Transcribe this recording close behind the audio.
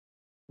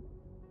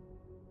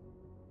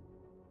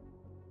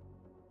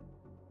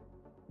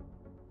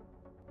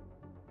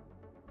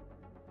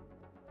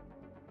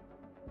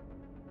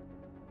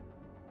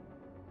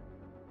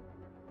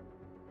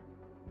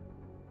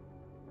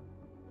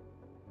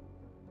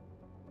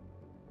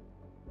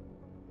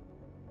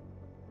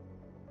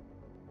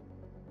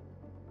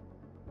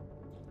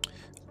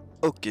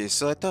Okay,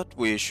 so I thought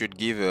we should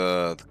give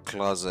the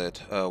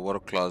closet,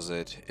 water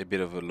closet, a bit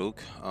of a look.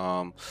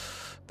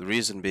 The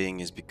reason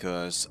being is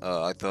because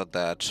I thought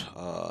that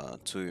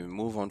to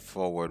move on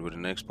forward with the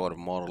next part of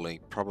modeling,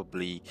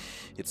 probably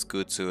it's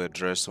good to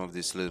address some of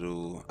these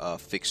little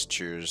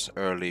fixtures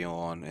early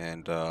on,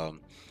 and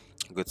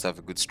good to have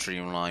a good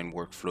streamlined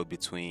workflow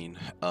between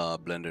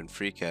Blender and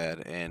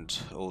Freecad. And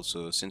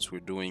also, since we're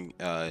doing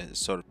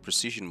sort of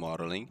precision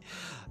modeling,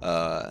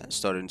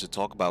 starting to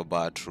talk about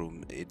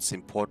bathroom, it's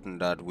important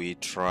that we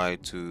try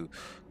to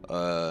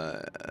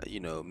uh,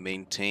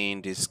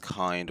 maintain this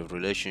kind of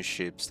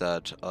relationships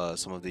that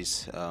some of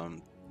these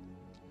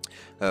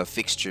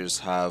fixtures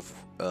have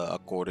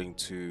according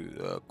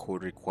to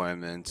code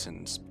requirements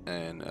and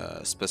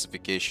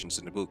specifications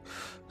in the book.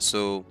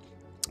 So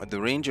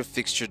the range of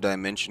fixture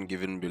dimension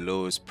given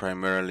below is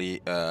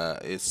primarily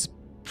is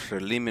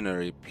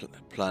preliminary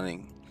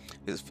planning.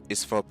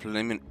 Is for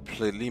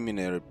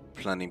preliminary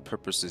planning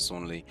purposes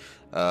only.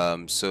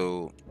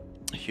 So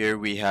here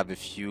we have a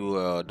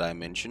few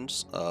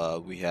dimensions.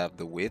 We have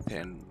the width,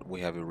 and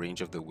we have a range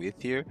of the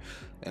width here,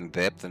 and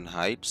depth and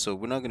height. So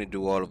we're not going to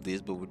do all of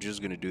these, but we're just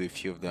going to do a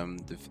few of them,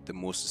 the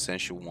most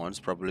essential ones,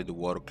 probably the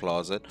water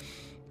closet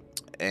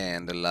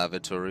and the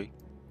lavatory.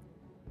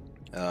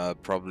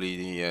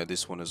 Probably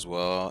this one as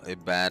well, a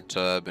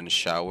bathtub and a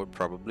shower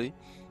probably.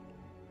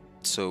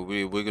 So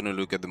we're gonna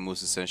look at the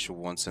most essential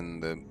ones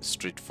and the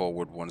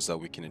straightforward ones that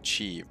we can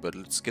achieve. But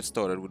let's get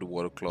started with the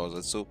water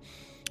closet. So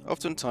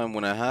oftentimes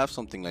when I have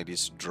something like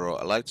this to draw,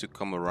 I like to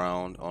come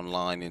around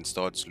online and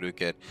start to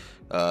look at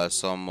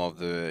some of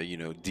the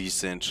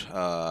decent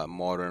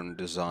modern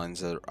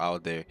designs that are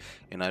out there,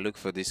 and I look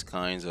for these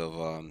kinds of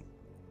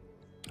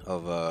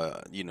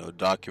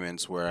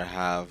documents where I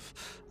have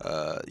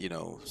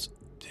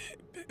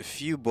a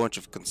few bunch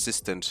of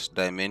consistent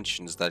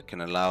dimensions that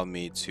can allow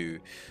me to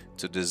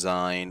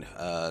design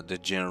the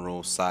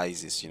general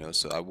sizes.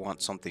 So I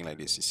want something like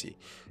this. You see,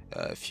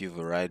 a few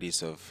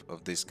varieties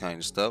of this kind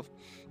of stuff.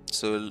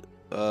 So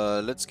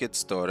let's get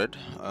started.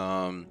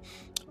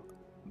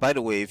 By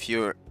the way, if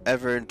you're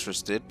ever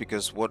interested,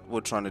 because what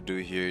we're trying to do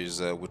here is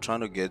we're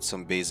trying to get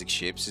some basic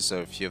shapes. These are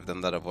a few of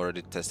them that I've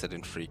already tested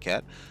in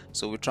Freecad.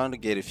 So we're trying to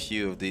get a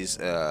few of these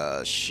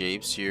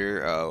shapes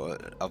here,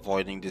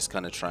 avoiding this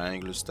kind of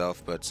triangular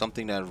stuff, but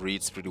something that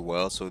reads pretty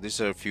well. So these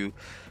are a few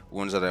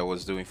ones that I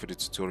was doing for the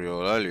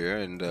tutorial earlier,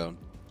 and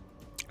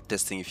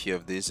testing a few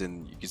of these,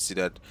 and you can see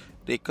that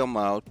they come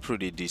out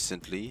pretty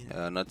decently,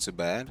 not too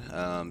bad.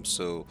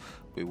 So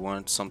we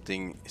want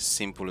something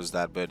simple as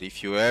that, but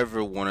if you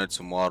ever wanted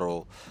to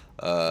model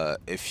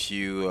a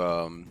few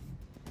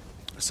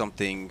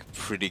something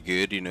pretty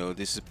good,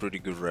 this is a pretty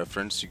good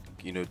reference.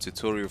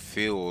 Tutorial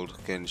field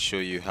can show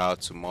you how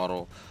to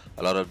model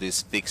a lot of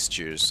these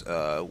fixtures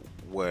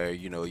where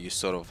you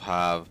sort of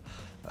have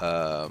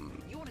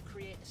You want to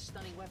create a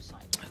stunning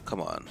website?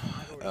 come on,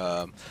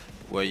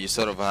 where you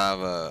sort of have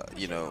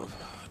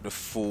the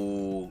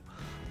full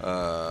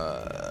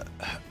uh,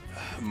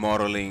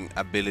 modeling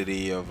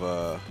ability of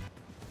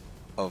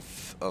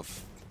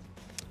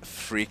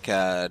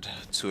FreeCAD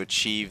to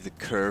achieve the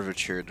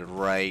curvature,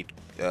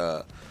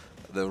 uh,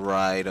 the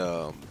right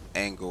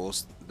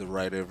angles, the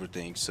right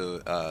everything. So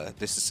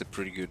this is a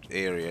pretty good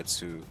area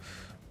to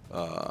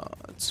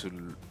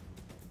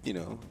you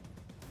know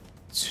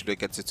to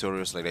look at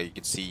tutorials like that. You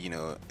can see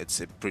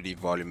it's a pretty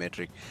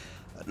volumetric.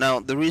 Now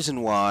the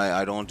reason why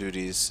I don't do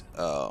this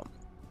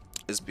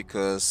is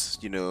because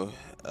you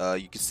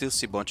can still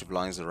see a bunch of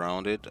lines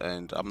around it,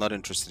 and I'm not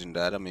interested in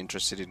that. I'm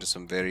interested in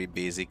some very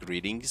basic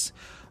readings.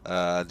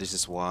 This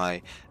is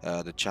why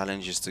the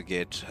challenge is to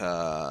get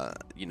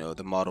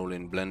the model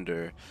in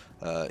Blender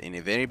in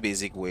a very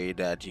basic way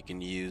that you can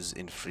use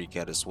in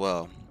FreeCAD as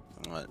well,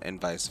 and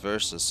vice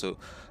versa. So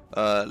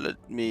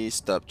let me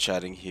stop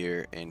chatting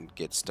here and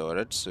get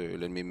started. So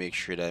let me make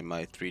sure that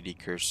my 3D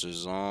cursor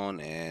is on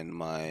and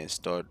my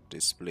start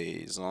display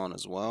is on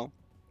as well.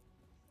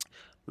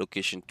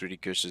 Location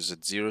 3D cursor is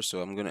at 0, so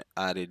I'm gonna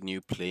add a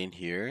new plane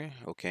here.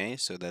 Okay,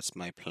 so that's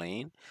my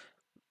plane,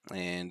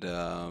 and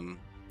I'm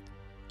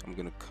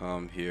gonna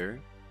come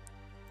here.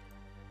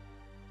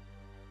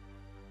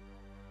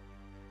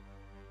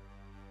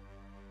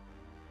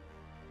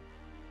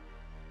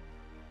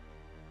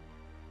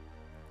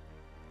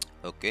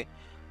 Okay,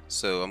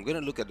 so I'm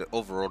gonna look at the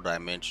overall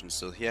dimension.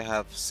 So here I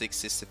have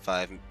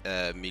 665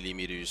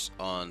 millimeters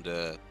on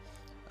the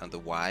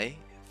Y,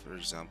 for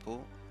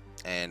example,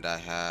 and I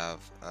have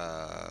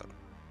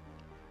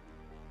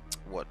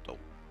what,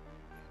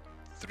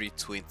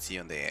 320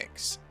 on the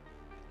X.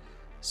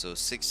 So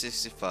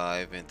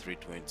 665 and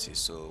 320.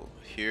 So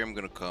here I'm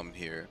gonna come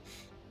here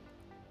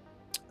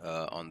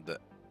on the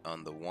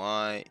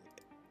Y,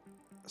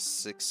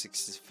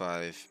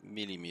 665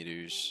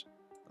 millimeters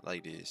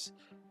like this,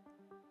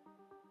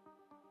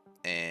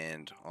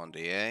 and on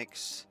the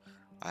X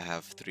I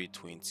have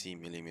 320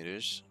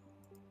 millimeters,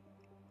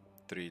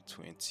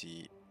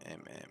 320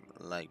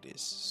 like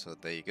this. So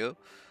there you go.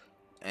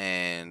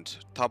 And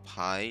top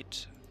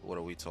height, what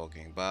are we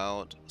talking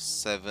about?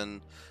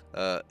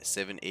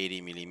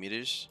 780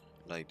 millimeters.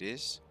 like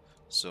this.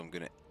 So I'm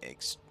gonna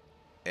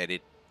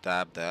edit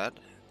tab that,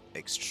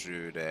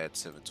 extrude at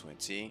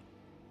 720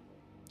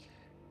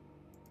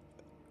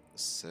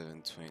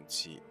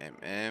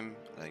 mm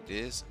like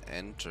this,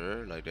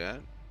 enter like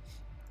that.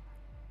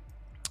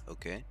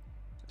 Okay,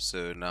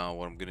 so now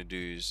what I'm gonna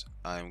do is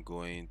I'm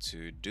going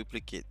to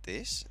duplicate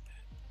this,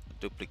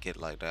 duplicate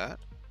like that,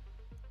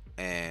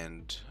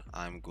 and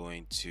I'm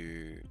going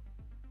to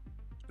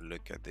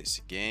look at this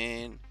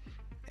again.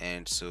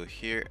 And so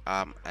here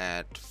I'm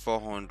at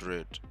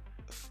 400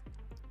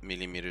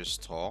 millimeters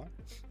tall.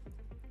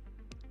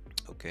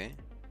 Okay,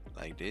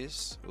 like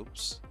this.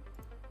 Oops.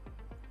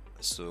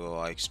 So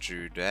I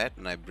extrude that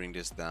and I bring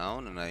this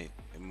down and I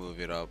move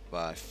it up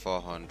by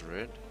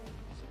 400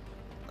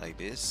 like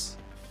this,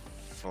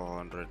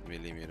 400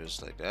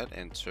 millimeters like that,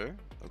 enter.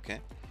 Okay,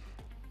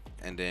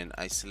 and then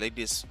I select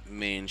this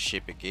main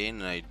shape again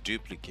and I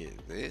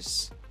duplicate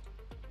this,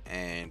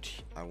 and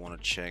I want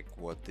to check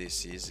what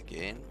this is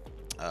again.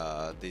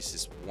 This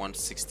is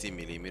 160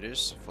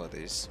 millimeters for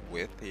this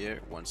width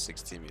here,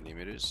 160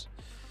 millimeters.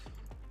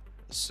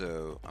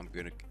 So I'm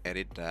going to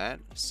edit that,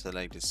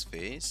 select this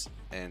face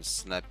and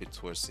snap it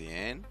towards the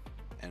end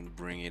and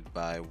bring it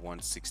by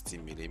 160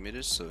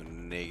 millimeters, so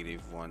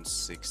negative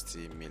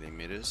 160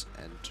 millimeters,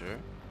 enter.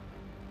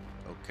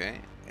 Okay,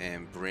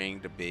 and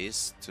bring the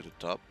base to the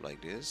top like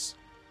this.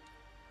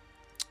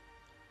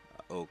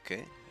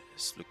 Okay,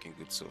 it's looking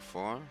good so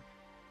far.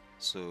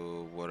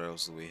 So what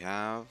else do we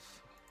have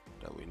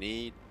that we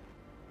need?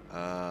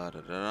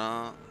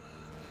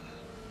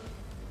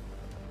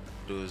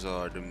 Those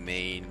are the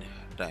main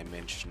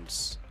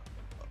dimensions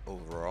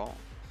overall.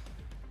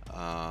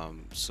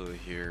 So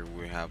here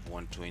we have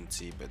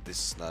 120, but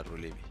this is not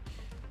really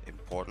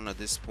important at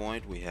this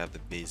point. We have the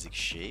basic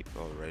shape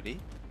already.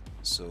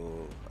 So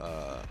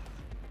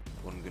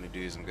what I'm gonna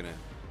do is I'm gonna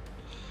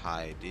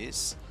hide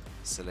this,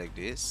 select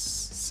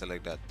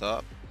that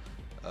top,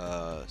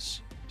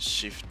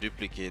 shift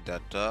duplicate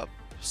that top,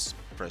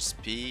 press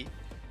P,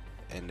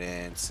 and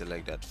then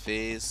select that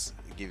face,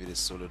 give it a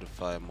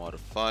solidify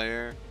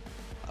modifier,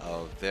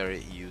 a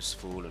very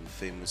useful and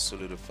famous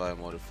solidify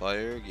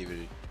modifier. Give it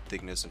a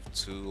thickness of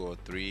 2 or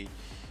 3,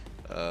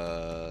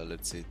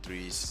 let's say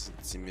 3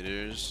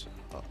 centimeters.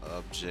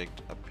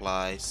 Object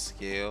apply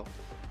scale,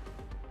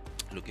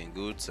 looking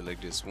good.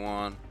 Select this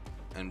one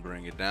and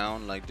bring it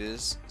down like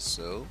this.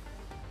 So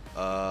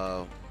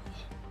I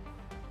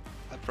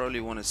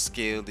probably want to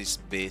scale this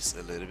base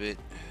a little bit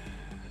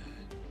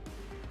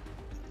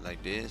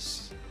like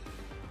this.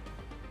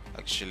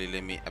 Actually,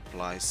 let me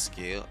apply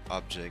scale,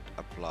 object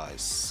apply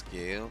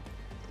scale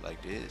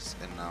like this,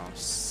 and now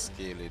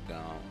scale it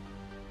down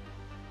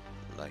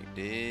like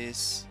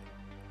this.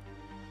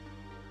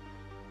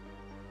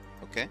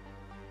 Okay,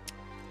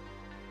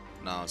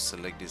 now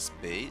select this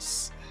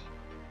base,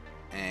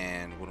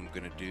 and what I'm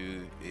gonna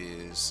do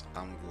is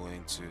I'm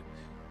going to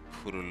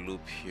put a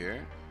loop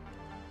here,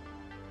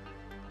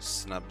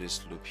 snap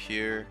this loop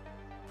here,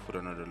 put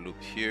another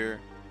loop here,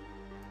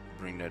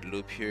 bring that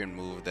loop here and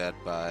move that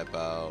by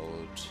about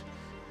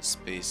a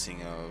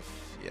spacing of,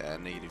 yeah,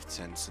 negative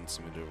 10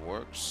 centimeter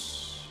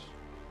works.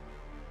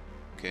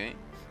 Okay,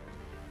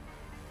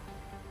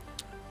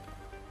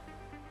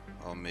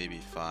 or maybe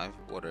 5,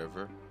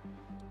 whatever,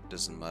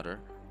 doesn't matter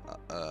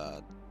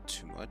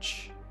too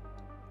much.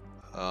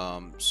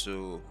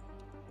 So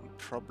I'm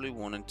probably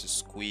wanting to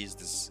squeeze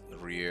this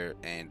rear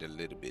end a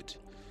little bit,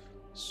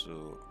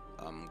 so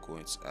I'm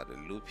going to add a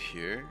loop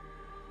here.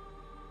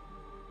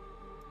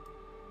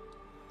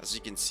 As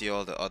you can see,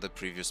 all the other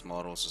previous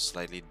models are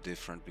slightly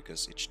different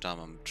because each time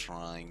I'm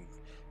trying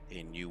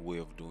a new way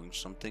of doing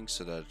something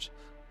so that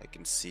I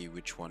can see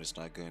which one is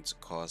not going to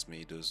cause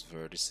me those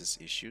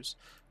vertices issues.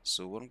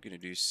 So what I'm going to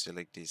do is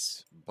select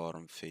these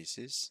bottom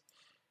faces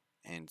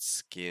and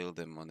scale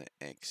them on the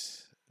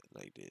X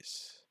like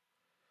this.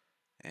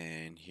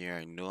 And here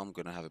I know I'm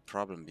gonna have a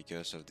problem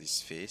because of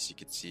this face. You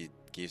can see it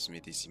gives me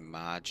this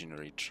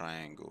imaginary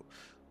triangle,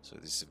 so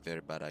this is a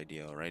very bad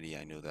idea already.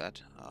 I know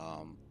that,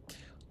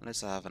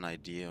 unless I have an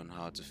idea on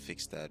how to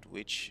fix that,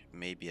 which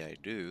maybe I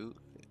do,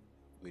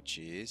 which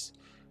is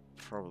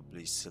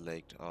probably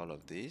select all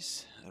of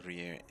this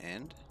rear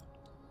end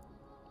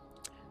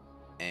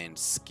and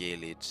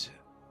scale it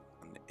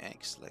on the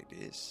X like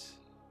this.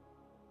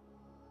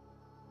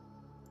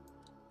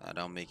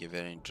 That'll make a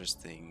very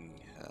interesting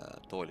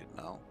toilet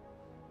now.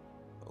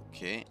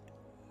 Okay,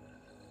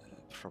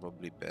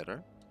 probably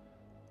better.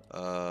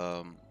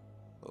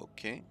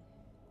 Okay,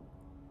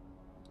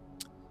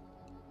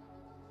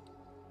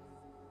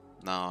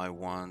 now I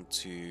want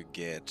to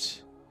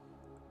get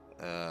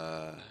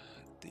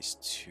these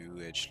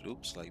 2 edge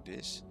loops like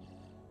this.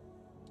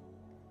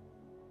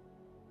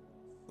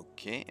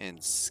 Okay,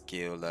 and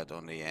scale that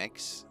on the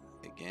X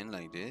again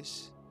like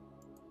this.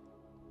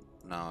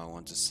 Now I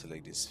want to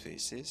select these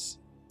faces,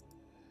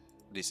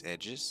 these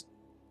edges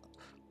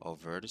or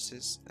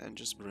vertices, and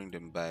just bring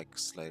them back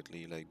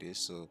slightly like this,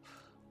 so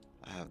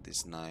I have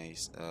this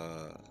nice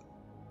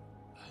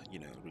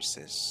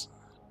recess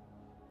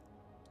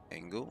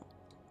angle.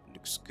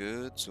 Looks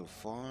good so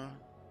far.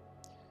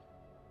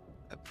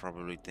 I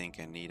probably think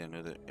I need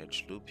another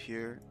edge loop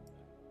here.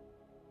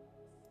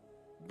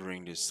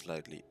 Bring this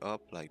slightly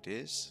up like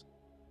this,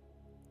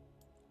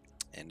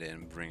 and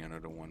then bring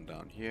another one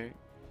down here.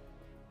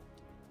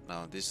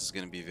 Now this is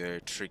going to be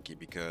very tricky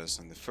because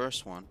on the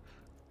first one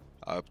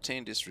I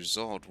obtained this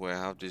result where I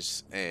have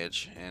this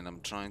edge, and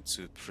I'm trying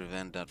to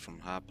prevent that from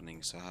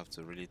happening, so I have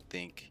to really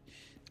think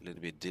a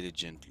little bit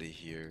diligently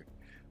here.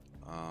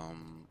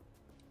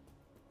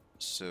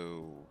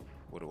 So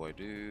what do I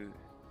do?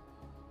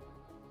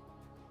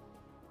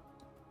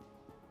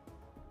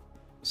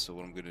 So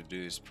what I'm gonna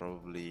do is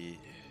probably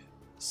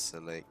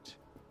select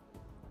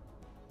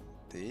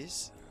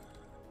this,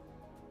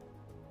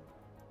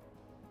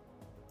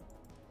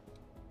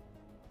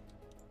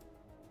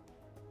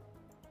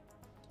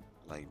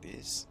 like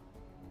this.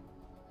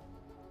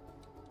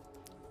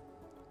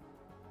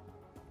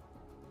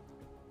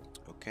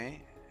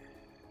 Okay.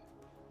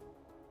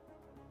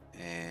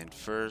 And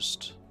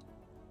first,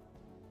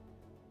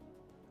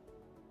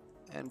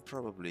 and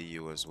probably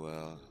you as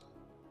well,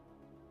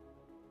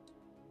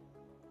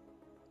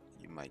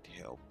 you might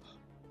help,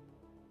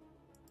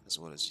 as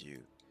well as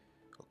you.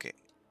 Okay.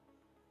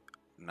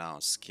 Now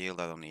scale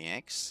that on the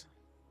X,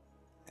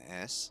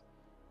 S,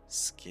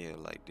 scale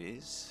like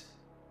this.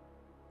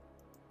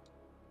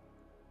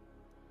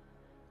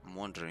 I'm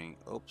wondering,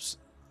 oops,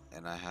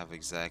 and I have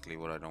exactly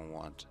what I don't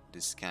want.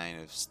 This kind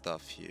of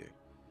stuff here.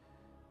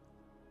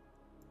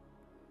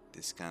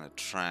 This kind of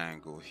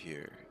triangle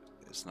here.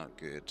 It's not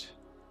good.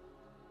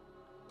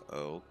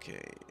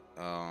 Okay,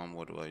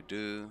 what do I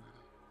do?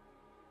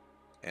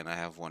 And I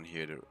have one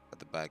here at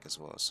the back as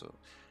well, so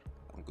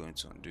I'm going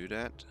to undo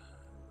that.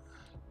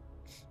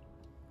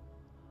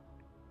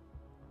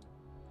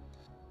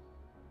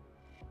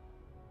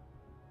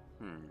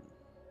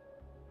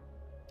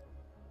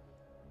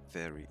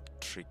 Very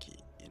tricky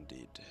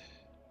indeed.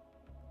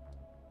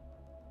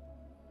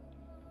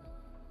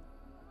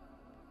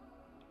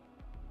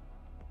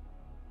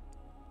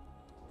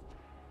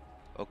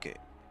 Okay,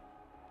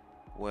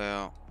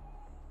 well,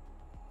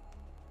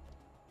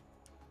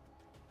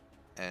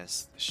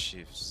 S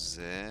Shift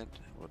Z,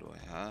 what do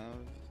I have?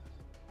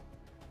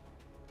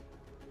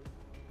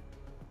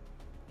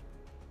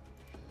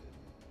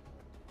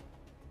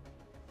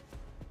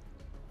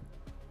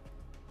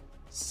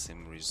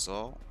 Same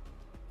result.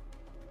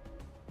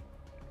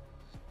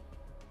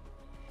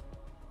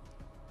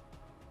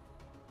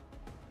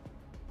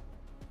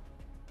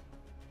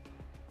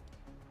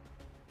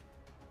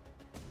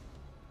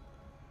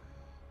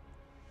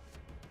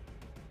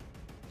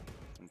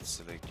 And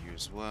select you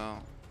as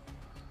well.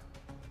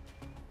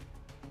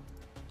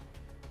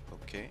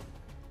 Okay.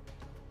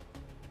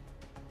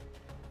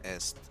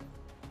 S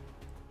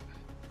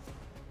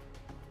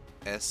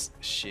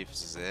Shift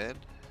Z.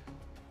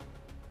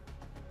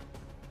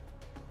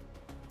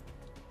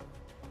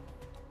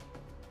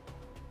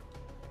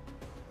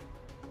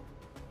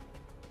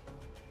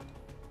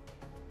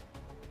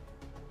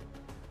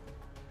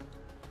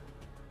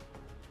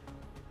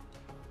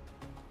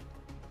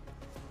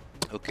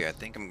 Okay, I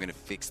think I'm gonna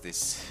fix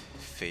this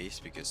face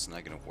because it's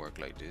not gonna work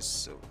like this.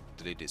 So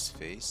delete this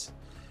face,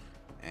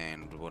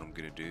 and what I'm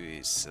gonna do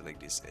is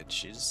select these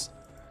edges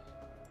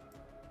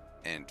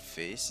and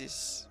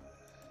faces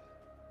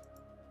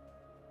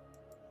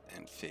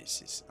and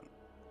faces.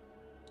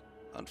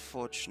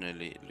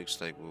 Unfortunately, it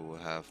looks like we will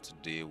have to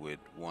deal with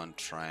one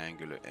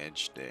triangular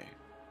edge there.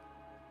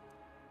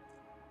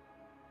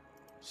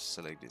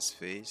 Select this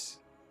face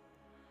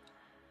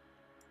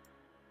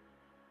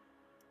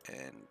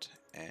and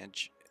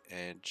edge,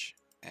 edge,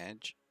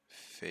 edge,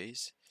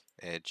 face,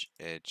 edge,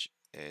 edge,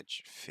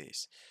 edge,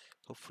 face.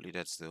 Hopefully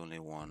that's the only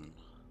one.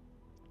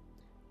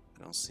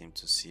 I don't seem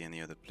to see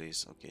any other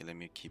place. Okay, let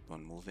me keep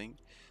on moving.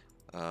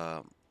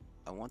 I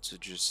want to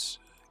just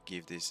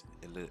give this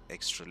a little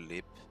extra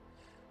lip.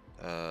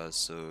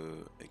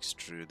 So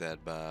extrude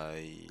that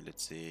by,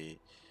 let's say,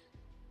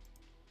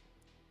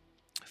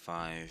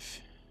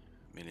 5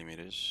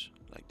 millimeters,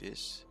 like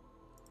this.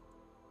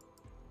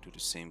 Do the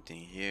same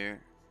thing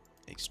here.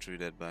 Extrude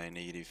that by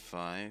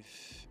 -5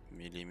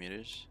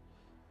 millimeters,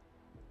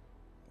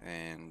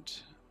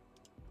 and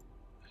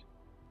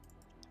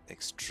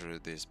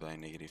extrude this by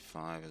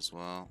 -5 as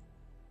well,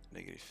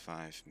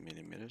 -5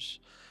 millimeters.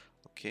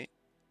 Okay,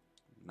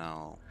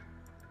 now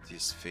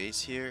this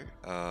face here,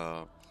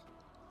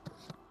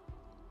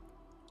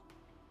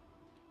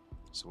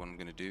 so what I'm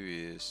gonna do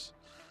is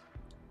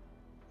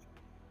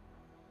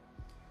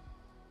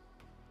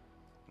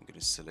I'm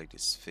gonna select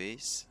this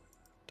face,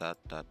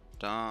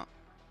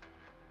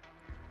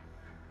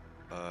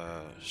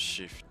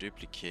 shift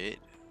duplicate,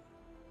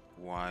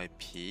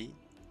 YP,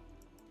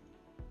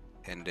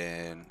 and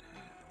then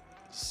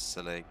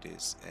select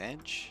this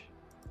edge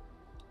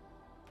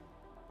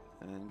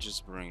and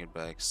just bring it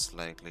back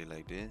slightly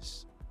like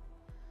this,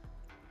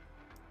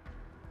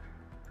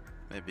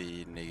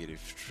 maybe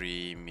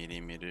 -3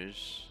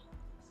 millimeters,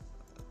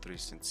 3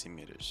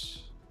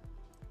 centimeters.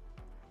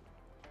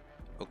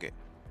 Okay,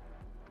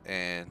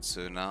 and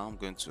so now I'm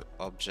going to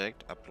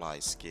object, apply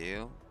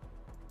scale,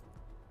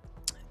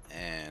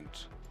 and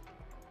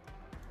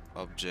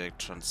object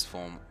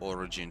transform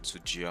origin to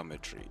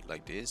geometry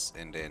like this,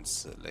 and then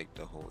select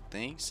the whole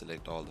thing,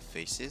 select all the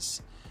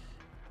faces,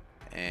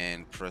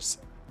 and press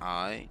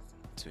I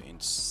to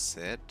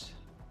inset.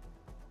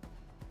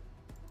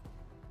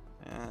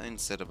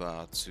 Inset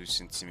about 2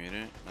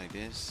 centimeter like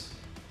this.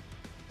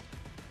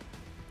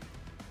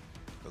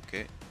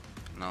 Okay,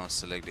 now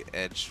select the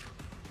edge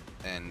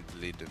and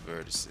delete the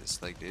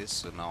vertices like this.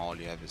 So now all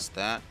you have is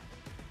that.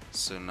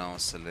 So now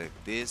select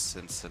this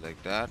and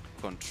select that.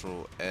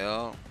 Control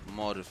L,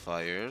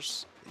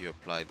 modifiers. You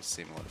apply the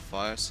same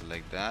modifier,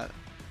 select that,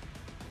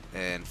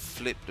 and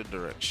flip the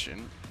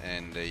direction,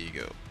 and there you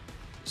go.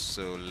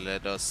 So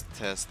let us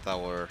test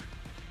our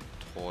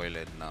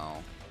toilet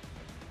now.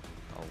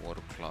 Our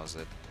water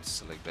closet,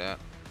 select that.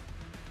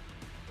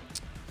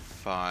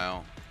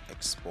 File,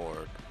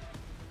 export,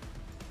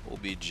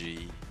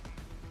 OBG,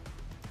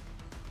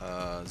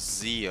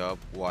 Z up,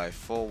 Y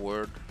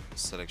forward,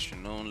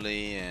 selection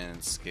only,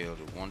 and scale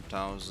to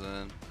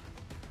 1000.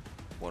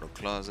 Water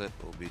closet,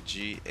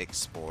 OBG,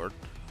 export,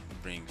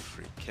 bring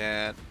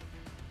Freecad.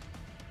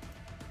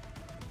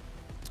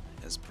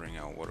 Let's bring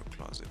our water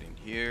closet in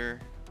here.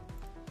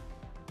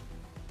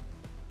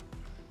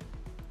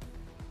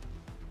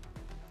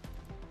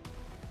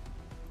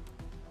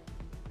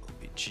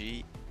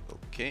 OBG,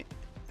 okay.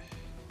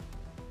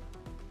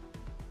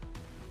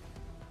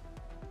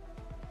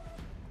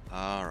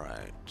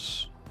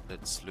 Alright,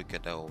 let's look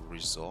at our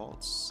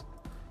results.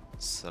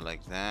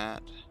 Select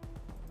that,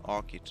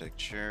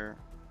 architecture,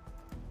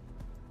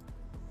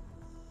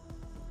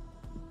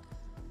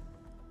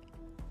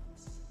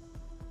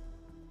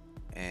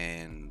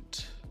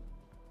 and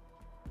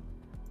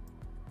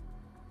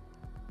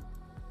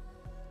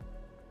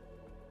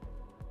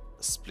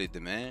split the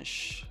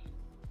mesh.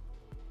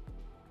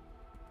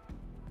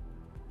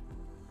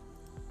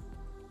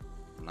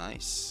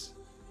 Nice.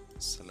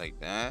 Select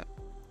that,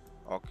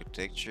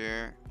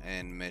 architecture,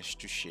 and mesh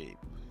to shape.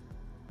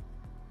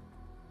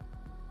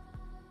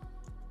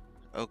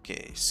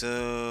 Okay,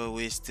 so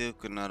we still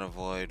could not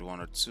avoid one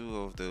or two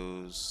of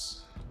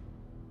those,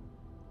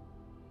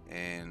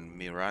 and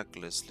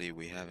miraculously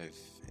we have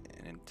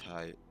an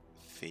entire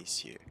face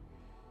here.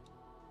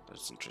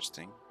 That's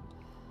interesting.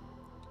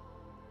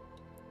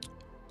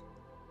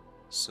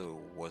 So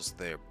was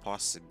there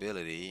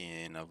possibility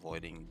in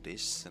avoiding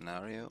this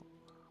scenario?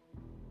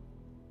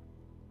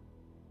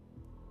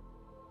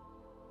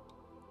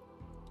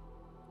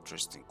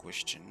 Interesting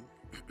question.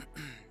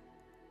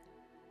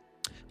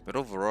 But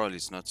overall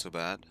it's not so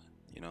bad,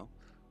 you know.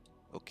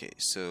 Okay,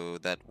 so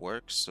that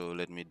works. So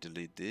let me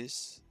delete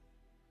this.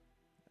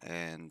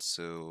 And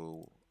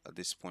so at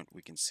this point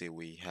we can say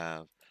we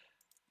have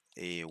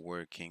a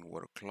working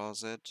water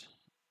closet.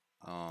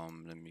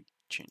 Let me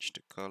change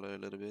the color a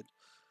little bit.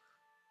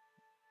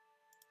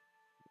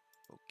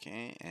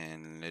 Okay,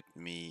 and let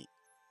me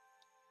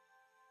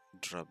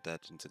drop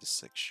that into the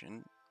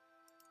section.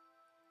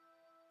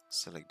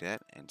 Select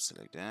that and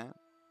select that.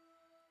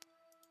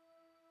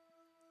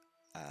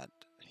 Add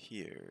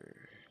here.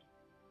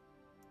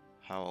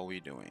 How are we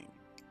doing?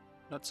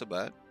 Not so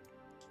bad.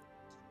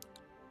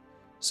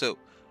 So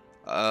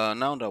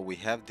now that we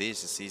have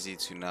this, it's easy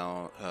to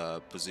now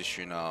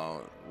position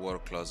our water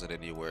closet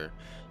anywhere.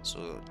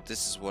 So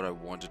this is what I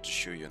wanted to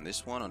show you on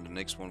this one. On the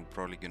next one, we're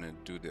probably gonna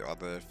do the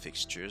other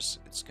fixtures.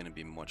 It's gonna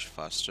be much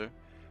faster.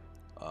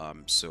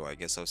 So I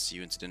guess I'll see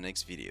you into the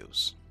next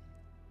videos.